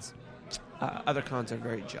cons, other cons are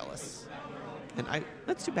very jealous. And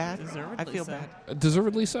that's too bad. I feel bad.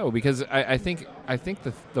 Deservedly so, because I think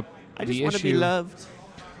the I just the want to issue, be loved.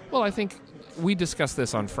 Well, I think we discussed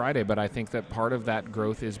this on Friday, but I think that part of that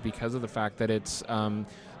growth is because of the fact that it's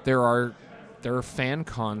there are fan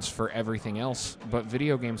cons for everything else, but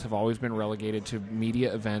video games have always been relegated to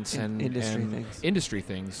media events and industry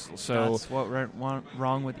things. So that's what went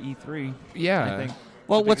wrong with E3. Yeah, I think.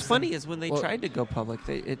 Well, what's funny is when they tried to go public,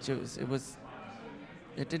 it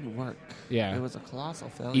didn't work. Yeah, it was a colossal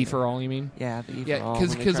failure. E for All, you mean? Yeah, the E for All.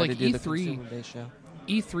 Because like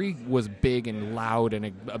E3 was big and loud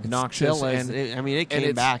and obnoxious. It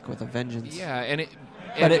came back with a vengeance. Yeah,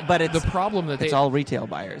 but it's the problem that it's all retail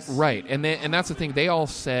buyers, right? And that's the thing. They all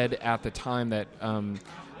said at the time that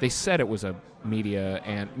they said it was a media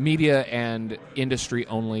and industry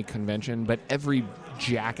only convention, but every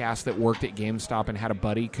jackass that worked at GameStop and had a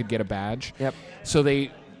buddy could get a badge. Yep. So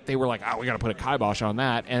they were like, we got to put a kibosh on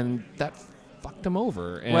that, and that fucked them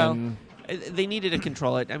over. And they needed to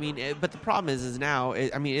control it. I mean, but the problem is now.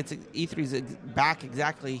 It's E3's back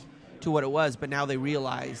exactly to what it was, but now they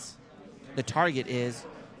realize the target is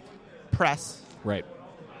press, right?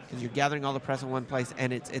 Because you're gathering all the press in one place,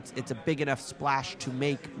 and it's a big enough splash to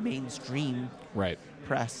make mainstream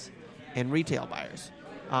press and retail buyers.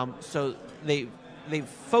 So they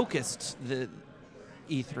focused the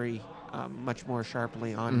E3 much more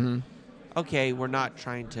sharply on. Okay, we're not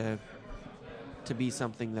trying to be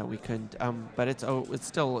something that we couldn't. But it's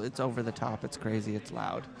over the top. It's crazy. It's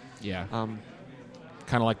loud. Yeah. Kind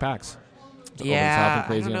of like PAX. It's yeah. over the top and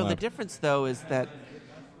crazy I don't know. and loud. The difference though is that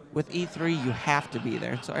with E3 you have to be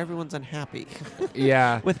there, so everyone's unhappy.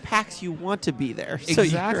 Yeah. With PAX you want to be there, so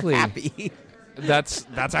exactly. you're happy. That's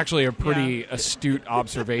actually a pretty astute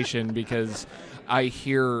observation because I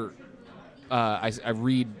hear. I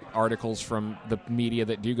read articles from the media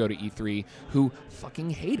that do go to E3 who fucking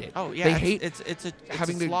hate it. Oh yeah, they hate it's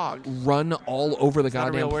having a slog. to run all over the it's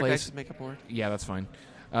goddamn not a real word, place. I just make up a word. Yeah, that's fine.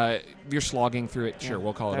 You're slogging through it. Sure,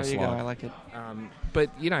 we'll call it a slog. There you go. I like it. But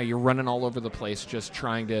you're running all over the place, just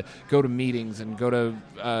trying to go to meetings and go to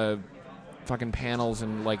fucking panels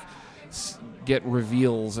and like get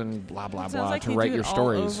reveals and blah blah blah like to write your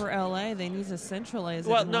stories. All over LA, they need to centralize it.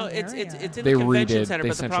 Well, in no, one it's area. in they the convention center, they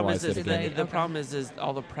but the problem centralized problem is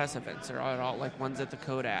all the press events are all like one's at the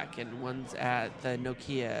Kodak and one's at the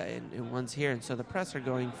Nokia and one's here, and so the press are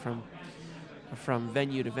going from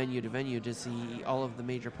venue to venue to venue to see all of the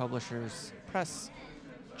major publishers' press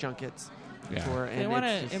junkets. Yeah. Tour, If they want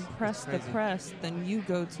to impress the press, then you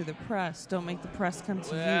go to the press. Don't make the press come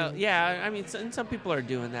to you. Yeah, I mean, and some people are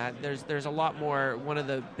doing that. There's a lot more. One of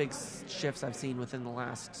the big shifts I've seen within the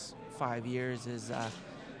last 5 years is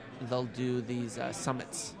they'll do these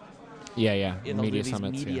summits. Yeah. They'll Media do these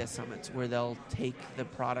summits. media summits where they'll take the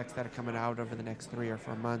products that are coming out over the next 3 or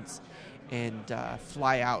 4 months and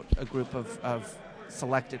fly out a group of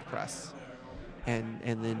selected press and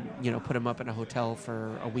then put them up in a hotel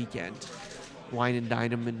for a weekend, wine and dine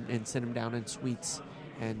them and sit them down in suites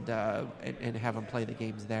and have them play the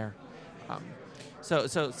games there. So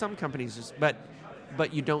some companies just but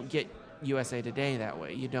you don't get USA Today that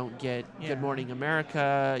way. You don't get Good Morning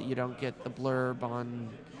America. You don't get the blurb on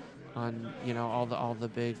all the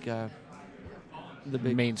big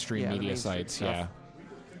mainstream media sites. Stuff. Yeah.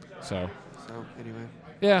 So anyway.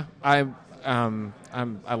 Yeah, I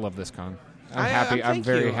love this con. I'm happy. I'm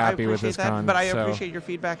very happy with this con. But I appreciate your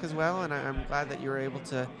feedback as well, and I'm glad that you were able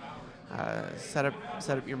to set up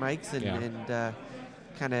your mics and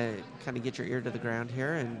kind of get your ear to the ground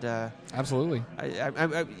here. And absolutely.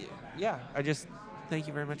 I just thank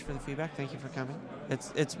you very much for the feedback. Thank you for coming.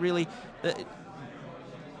 It's really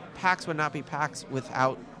PAX would not be PAX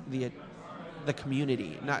without the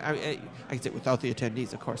community. Not I can say without the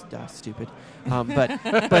attendees, of course. Duh, stupid. But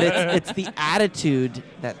it's the attitude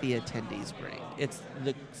that the attendees bring. It's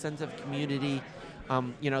the sense of community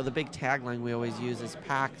The big tagline we always use is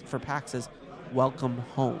PAX is "Welcome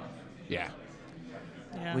home." Yeah.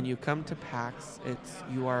 Yeah. When you come to PAX,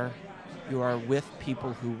 you are with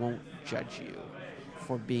people who won't judge you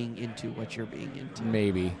for being into what you're being into.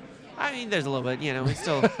 Maybe. I mean, there's a little bit,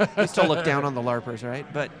 we still look down on the LARPers, right?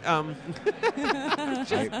 But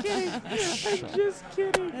just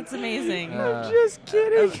kidding. That's amazing. Just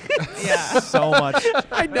kidding. Yeah. So much.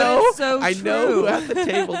 I know. it's so I know true. who at the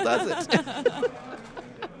table does it.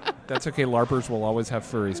 That's okay. LARPers will always have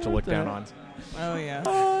furries to look down on. Oh yeah.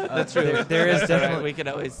 That's true. There is definitely we could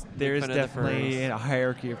always there make is fun of the definitely furries. a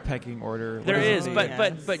hierarchy of pecking order. There is,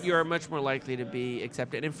 Yes. but you are much more likely to be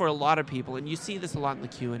accepted, and for a lot of people, and you see this a lot in the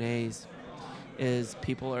Q&As, is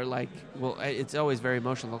people are like, well, it's always very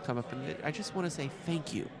emotional. They'll come up and I just want to say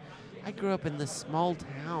thank you. I grew up in this small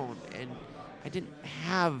town, and I didn't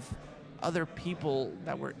have other people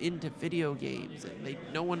that were into video games, and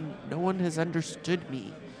no one has understood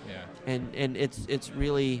me, Yeah. and it's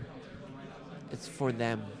really, it's for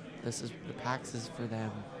them. The PAX is for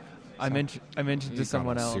them. I mentioned to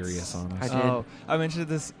someone else. Serious on us. I did. Oh, I mentioned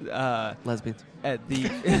this Lesbians. at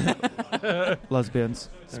the lesbians.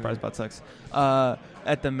 Surprise butt sex.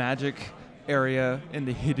 At the magic area in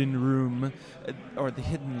the hidden room or the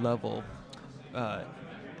hidden level.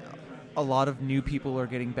 A lot of new people are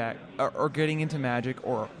getting back or getting into Magic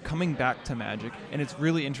or coming back to Magic, and it's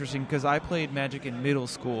really interesting because I played Magic in middle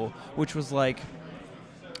school, which was like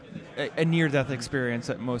a near-death experience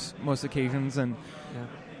at most occasions, and Yeah.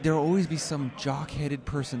 there'll always be some jock-headed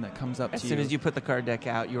person that comes up As to soon as you put the card deck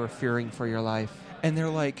out, you are fearing for your life. and they're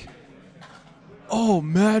like, "Oh,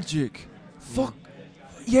 Magic, fuck,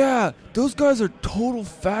 yeah, those guys are total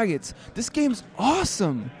faggots. This game's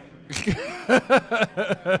awesome."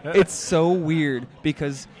 It's so weird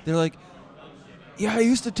because they're like, "Yeah, I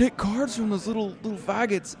used to take cards from those little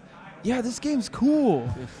faggots. Yeah, this game's cool."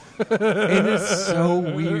 It is so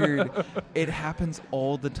weird. It happens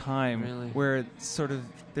all the time. Really? Where it's sort of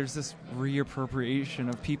there's this reappropriation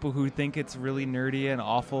of people who think it's really nerdy and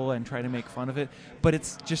awful and try to make fun of it, but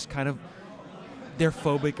it's just kind of they're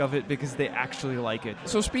phobic of it because they actually like it.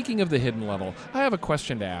 So speaking of the hidden level, I have a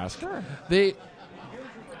question to ask. Sure.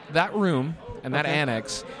 That room and that Okay.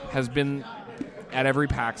 annex has been at every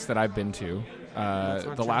PAX that I've been to. That's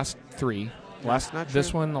not The true. last three. That's not This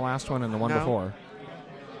true. one, the last one, and the one No. before.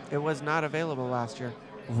 It was not available last year.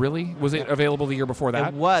 Really? Was it available the year before that?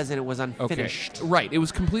 It was, and it was Okay. unfinished. Right. It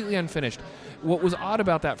was completely unfinished. What was odd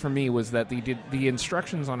about that for me was that the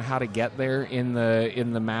instructions on how to get there in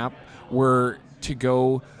the map were to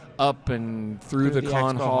go up and through the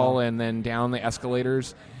con expo hall hall. and then down the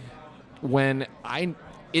escalators.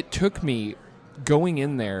 It took me going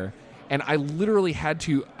in there, and I literally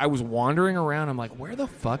I was wandering around. I'm like, where the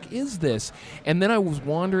fuck is this? And then I was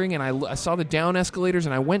wandering, and I saw the down escalators,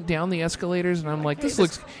 and I went down the escalators, and I'm like, this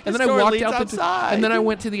looks. And this then I door walked leads out outside. and then I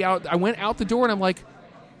went I went out the door, and I'm like,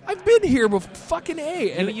 I've been here before. Fucking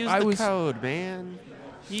A. And You used I the was. code, man.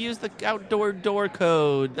 You used the outdoor door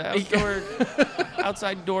code, the outdoor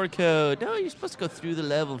outside door code. No, you're supposed to go through the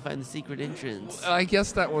level and find the secret entrance. I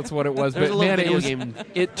guess that was what it was, There's but a little man, video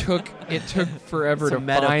it game. took forever to Some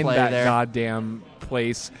meta find play that there. goddamn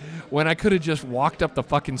place when I could have just walked up the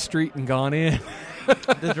fucking street and gone in.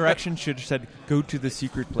 The direction should have said, "Go to the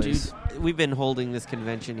secret place." Dude, we've been holding this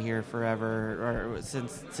convention here forever, or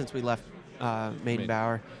since we left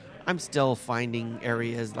Maidenbower. I'm still finding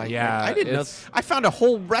areas like Yeah, I didn't know. it's- I found a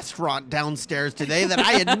whole restaurant downstairs today that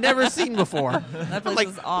I had never seen before. That place like,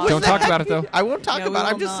 is what awesome. Don't the talk heck? about it, though. I won't talk Yeah, we about it.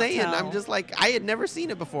 I'm will just not saying. tell. I'm just like, I had never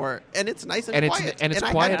seen it before, and it's nice and, and quiet. it's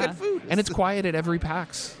I quiet had good food. and it's quiet at every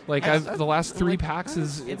PAX. Like the last three PAX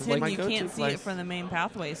is It's like hidden. You go-to can't see place. it from the main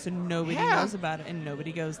pathway, so nobody Yeah. knows about it, and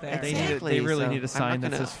nobody goes there. Exactly. They really so need a I'm sign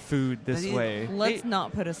not that gonna- says "food this They- way." Let's They-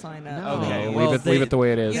 not put a sign up. No. Okay, leave well, it the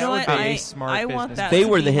way it is. You know That what? would be a I smart want business. that. They to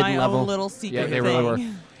were be the my hidden own level. little secret Yeah, they really were.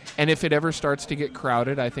 thing. And if it ever starts to get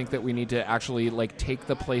crowded, I think that we need to actually like take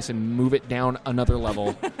the place and move it down another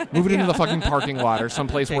level. Move it into the fucking parking lot or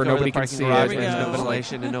someplace Take where over nobody the can parking see garage it. where there's There no we go.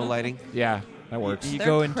 ventilation and no lighting. Yeah, that works. You They're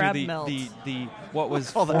go into crab the melts. what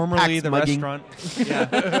was call that formerly PAX the mugging. restaurant.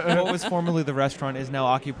 Yeah, what was formerly the restaurant is now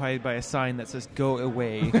occupied by a sign that says "Go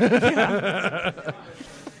away."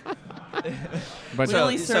 But We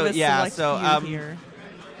only so, service yeah, select so, few here.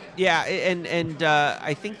 Yeah, and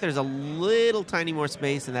I think there's a little tiny more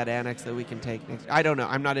space in that annex that we can take next. I don't know.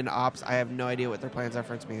 I'm not into ops. I have no idea what their plans are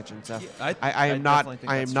for expansion. So I am not. definitely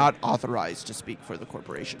think I that's am not authorized to speak for the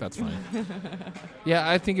corporation. that's fine. Yeah,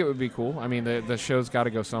 I think it would be cool. I mean, the show's got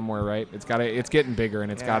to go somewhere, right? It's getting bigger,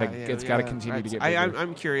 and it's got to continue to get bigger.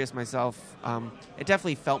 I'm curious myself. It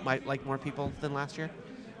definitely felt like more people than last year.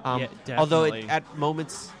 Yeah, although definitely. at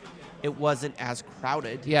moments it wasn't as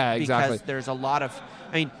crowded. Yeah, exactly. Because there's a lot of,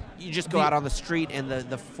 I mean, you just go out on the street and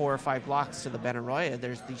the 4 or 5 blocks to the Benaroya,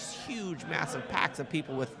 there's these huge, massive packs of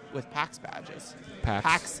people with PAX badges.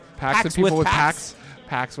 Packs Packs of people with packs.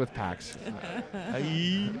 packs with packs.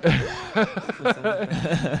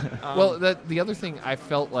 Well, the other thing I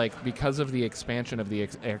felt like, because of the expansion of the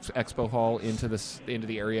expo hall into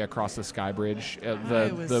the area across the Sky Bridge,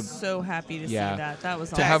 I was so happy to see that. That was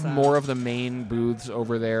to awesome. have more of the main booths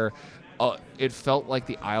over there. It felt like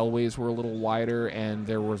the aisleways were a little wider and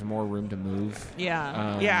there was more room to move.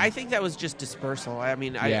 Yeah. Yeah, I think that was just dispersal. I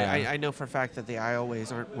mean, Yeah. I know for a fact that the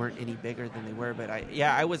aisleways weren't any bigger than they were, but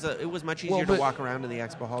it was much easier but- to walk around in the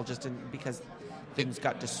expo hall because things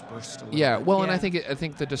got dispersed a little Yeah, bit. well, and Yeah. I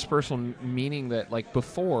think the dispersal meaning that, like,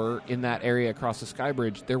 before in that area across the Sky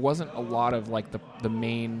Bridge, there wasn't a lot of like the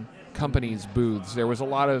main companies' booths. There was a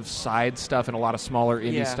lot of side stuff and a lot of smaller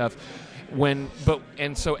indie Yeah. stuff.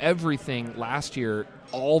 So everything last year,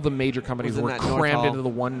 all the major companies Was in were that North crammed Hall. into the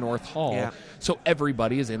one North Hall. Yeah. So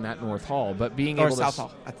everybody is in that North Hall, but being Or able South to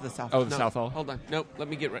Hall. At the South Oh, Hall. the No, South Hall? Hold on. Nope, let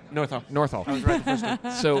me get right. North Hall. North Hall. I was right the first time.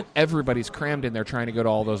 So everybody's crammed in there trying to go to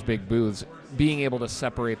all those big booths. Being able to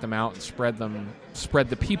separate them out and spread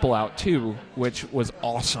the people out too, which was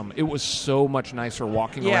awesome. It was so much nicer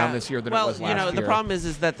walking around this year than well, it was last year. the problem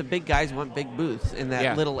is that the big guys want big booths, and that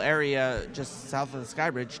Yeah. little area just south of the Sky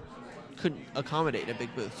Bridge couldn't accommodate a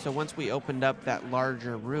big booth. So once we opened up that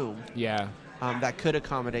larger room, Yeah. that could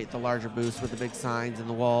accommodate the larger booths with the big signs and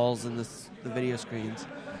the walls and the video screens,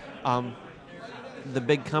 the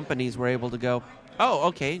big companies were able to go, oh,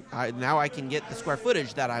 okay, now I can get the square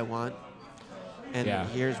footage that I want, and Yeah.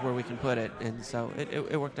 here's where we can put it. And so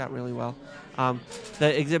it worked out really well.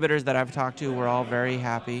 The exhibitors that I've talked to were all very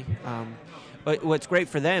happy. But what's great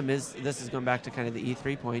for them is, this is going back to kind of the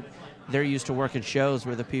E3 point, they're used to working shows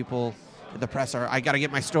where the press are, I got to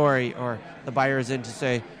get my story, or the buyer is in to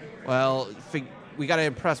say, well, we got to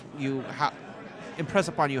impress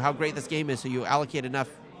upon you how great this game is, so you allocate enough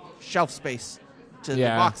shelf space to the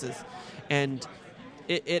boxes. And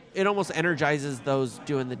it almost energizes those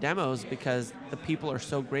doing the demos, because the people are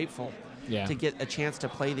so grateful to get a chance to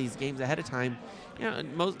play these games ahead of time. You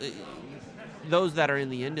know, those that are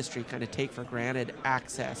in the industry kind of take for granted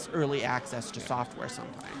early access to software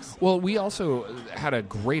sometimes. Well, we also had a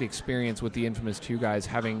great experience with the Infamous 2 guys,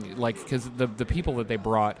 having, like, because the people that they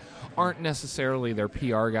brought aren't necessarily their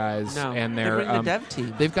PR guys, No, and they their bring the dev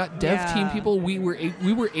team. They've got dev team Yeah. people. We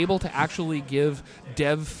were able to actually give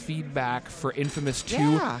dev feedback for Infamous 2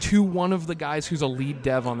 Yeah. to one of the guys who's a lead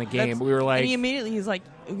dev on the game. We were like, and he's like,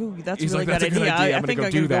 ooh, that's a he's really like, that's good a good idea. idea. I I'm think gonna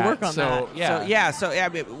I'm go do going to that. work on So that. So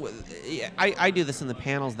I do this in the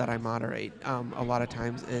panels that I moderate a lot of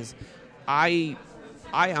times. Is I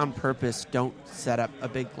on purpose don't set up a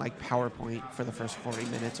big like PowerPoint for the first 40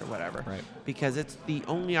 minutes or whatever, Right. because it's the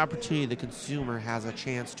only opportunity the consumer has a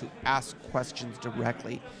chance to ask questions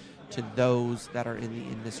directly to those that are in the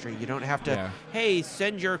industry. You don't have to, Yeah. hey,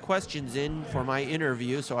 send your questions in for my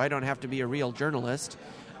interview so I don't have to be a real journalist.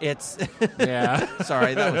 It's yeah.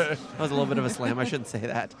 sorry, that was a little bit of a slam. I shouldn't say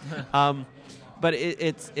that. But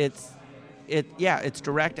it's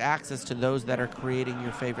direct access to those that are creating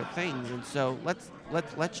your favorite things, and so let's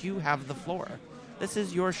let you have the floor. This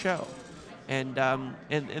is your show, and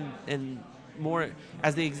more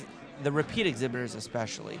as the repeat exhibitors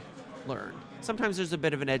especially learn. Sometimes there's a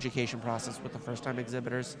bit of an education process with the first time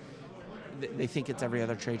exhibitors. They think it's every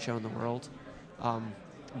other trade show in the world,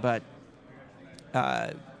 but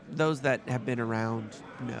those that have been around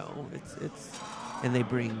know it's and they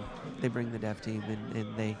bring the dev team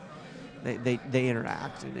and they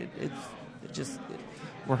interact, and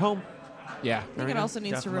we're home. Yeah. I think it also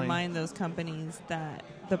needs Definitely. to remind those companies that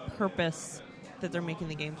the purpose that they're making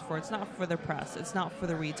the games for, it's not for the press, it's not for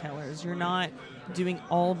the retailers. You're not doing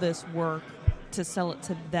all this work to sell it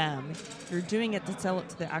to them. You're doing it to sell it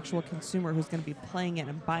to the actual consumer who's going to be playing it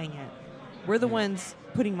and buying it. We're the ones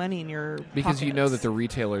putting money in your Because you know that pockets. the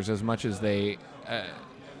retailers, as much as they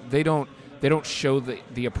don't show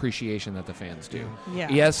the appreciation that the fans do. Yeah.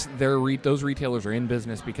 Yes, those retailers are in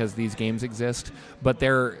business because these games exist, but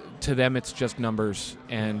to them it's just numbers,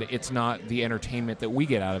 and it's not the entertainment that we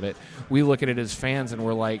get out of it. We look at it as fans, and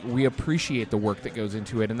we're like, we appreciate the work that goes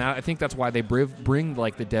into it, and I think that's why they bring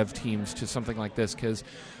like the dev teams to something like this, because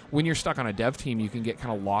when you're stuck on a dev team, you can get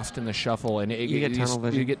kind of lost in the shuffle, and You get tunnel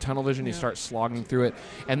vision. You get tunnel vision. You start slogging through it,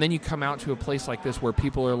 and then you come out to a place like this where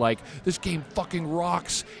people are like, "This game fucking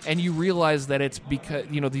rocks," and you realize that it's because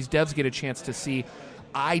these devs get a chance to see,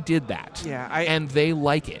 I did that, Yeah, and they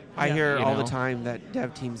like it. I hear You all know? the time that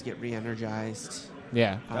dev teams get re-energized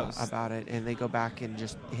Yeah. about it, and they go back and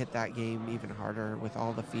just hit that game even harder with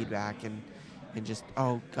all the feedback and just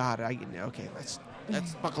oh god, okay, let's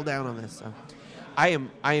buckle down on this. So I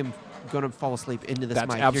am going to fall asleep into this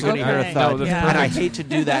That's mic. absolutely You're going to hear a okay. thud, No, that's Yeah. and I perfect. hate to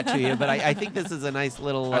do that to you, but I think this is a nice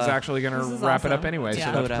little. I was actually going This to is wrap it up awesome. anyway, Yeah.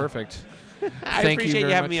 so that's Coda. perfect. I Thank appreciate you you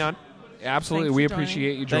very having much. me on. Absolutely, Thanks we for joining.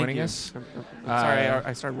 appreciate you Thank joining you. us. I'm sorry,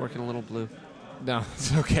 I started working a little blue. No,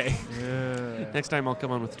 it's okay. Next time I'll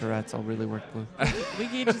come on with Tourette's. I'll really work blue. We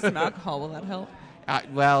can get you some alcohol. Will that help?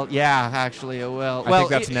 Well, yeah, actually, it will. I think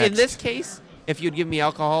that's in next. this case, if you'd give me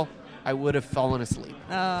alcohol, I would have fallen asleep.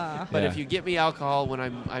 But Yeah. if you get me alcohol when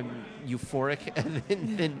I'm euphoric,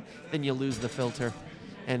 then you lose the filter,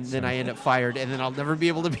 and then I end up fired, and then I'll never be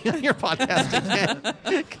able to be on your podcast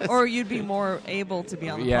again. Or you'd be more able to be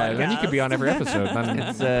on the Yeah, podcast. then you could be on every episode.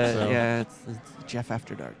 It's So- yeah, it's Jeff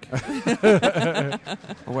After Dark.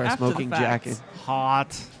 I'll wear a After the smoking facts. jacket.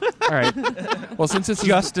 Hot. All right. Well, since it's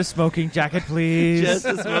Just a smoking jacket, please. Just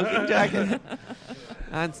a smoking jacket.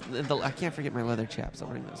 I can't forget my leather chaps. I'll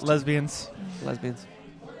bring those. Lesbians. Lesbians.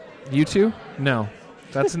 you two, no,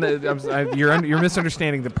 that's you're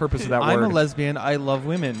misunderstanding the purpose of that I'm word. a lesbian. I love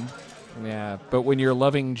women. Yeah, but when you're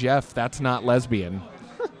loving Jeff, that's not lesbian.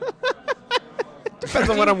 Depends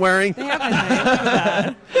on what I'm wearing. They have a name for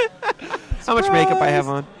that. How much makeup I have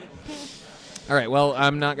on. All right. Well,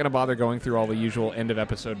 I'm not going to bother going through all the usual end of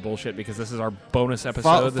episode bullshit because this is our bonus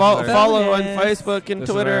episode. This is our- Follow on Bonus. Facebook and This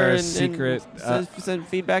is Twitter our and secret, send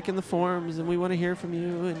feedback in the forums, and we want to hear from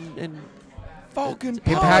you. And Falcon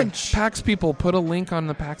Hey, Punch. PAX people, put a link on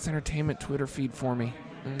the PAX Entertainment Twitter feed for me,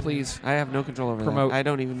 please. I have no control over Promote. that. I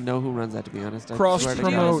don't even know who runs that, to be honest. I Cross swear to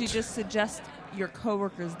What you God. do promote. is you just suggest your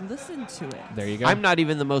coworkers listen to it. There you go. I'm not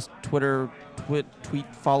even the most tweet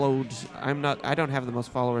followed. I don't have the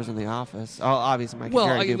most followers in the office. Oh, obviously, Mike well,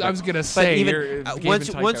 and Jerry do, I but- was going to but say, even you're- Gabe once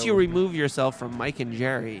and once Tycho you would be- remove yourself from Mike and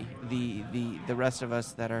Jerry, the rest of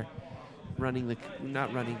us that are running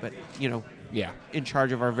not running, but yeah. in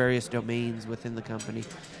charge of our various domains within the company.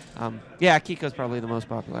 Kiko's probably the most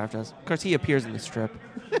popular after us. Of course, he appears in the strip.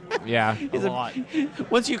 Yeah. He's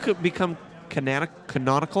once you could become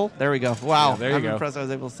canonical, there we go. Wow, Yeah, there you I'm go. impressed I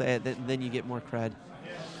was able to say it. Then you get more cred.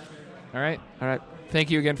 All right. All right. Thank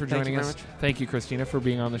you again for Thank joining you us. very much. Thank you, Christina, for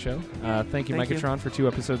being on the show. Thank you, Thank you. Micatron, for 2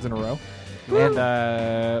 episodes in a row. And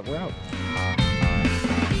we're out.